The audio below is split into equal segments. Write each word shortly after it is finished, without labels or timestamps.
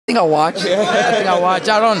think I'll watch. I think I'll watch.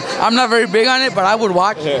 I'm not very big on it, but I would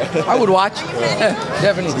watch. I would watch.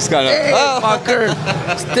 Definitely. Just kind of. Hey, fucker,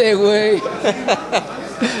 stay away.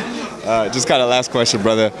 Just kind of last question,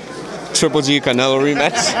 brother. Triple G Canelo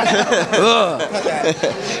rematch.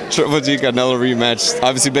 Triple G Canelo rematch.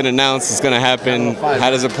 Obviously been announced. It's gonna happen. How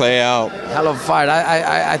does it play out? Hell of a fight.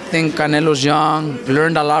 I think Canelo's young.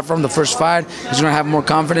 Learned a lot from the first fight. He's gonna have more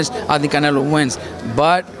confidence. I think Canelo wins.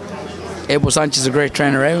 But Abel Sanchez is a great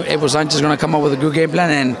trainer. Abel Sanchez is gonna come up with a good game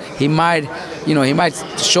plan, and he might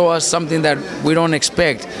show us something that we don't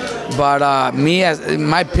expect. But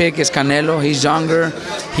my pick is Canelo. He's younger.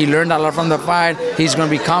 He learned a lot from the fight. He's gonna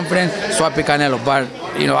be confident, so I pick Canelo. But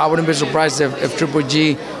I wouldn't be surprised if Triple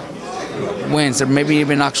G wins, or maybe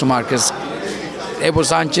even knocks him out. Because Abel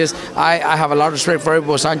Sanchez, I have a lot of respect for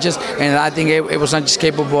Abel Sanchez, and I think Abel Sanchez is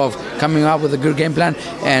capable of coming up with a good game plan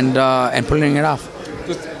and pulling it off.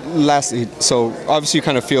 Lastly, so obviously you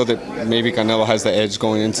kind of feel that maybe Canelo has the edge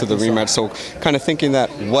going into the rematch. So kind of thinking that,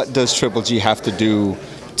 what does Triple G have to do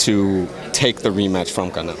to take the rematch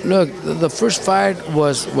from Canelo? Look, the first fight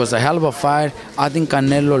was a hell of a fight. I think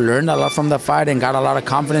Canelo learned a lot from the fight and got a lot of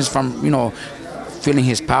confidence from feeling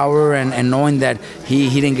his power and knowing that he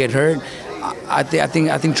didn't get hurt. I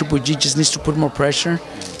think Triple G just needs to put more pressure,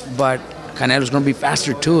 but Canelo's going to be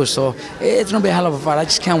faster too, so it's going to be a hell of a fight. I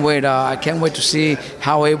just can't wait. I can't wait to see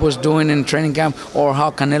how Abel's doing in training camp, or how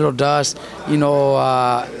Canelo does,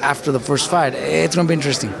 after the first fight. It's going to be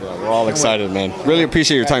interesting. We're all excited, man. Really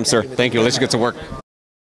appreciate your time, sir. Thank you. Let's get to work.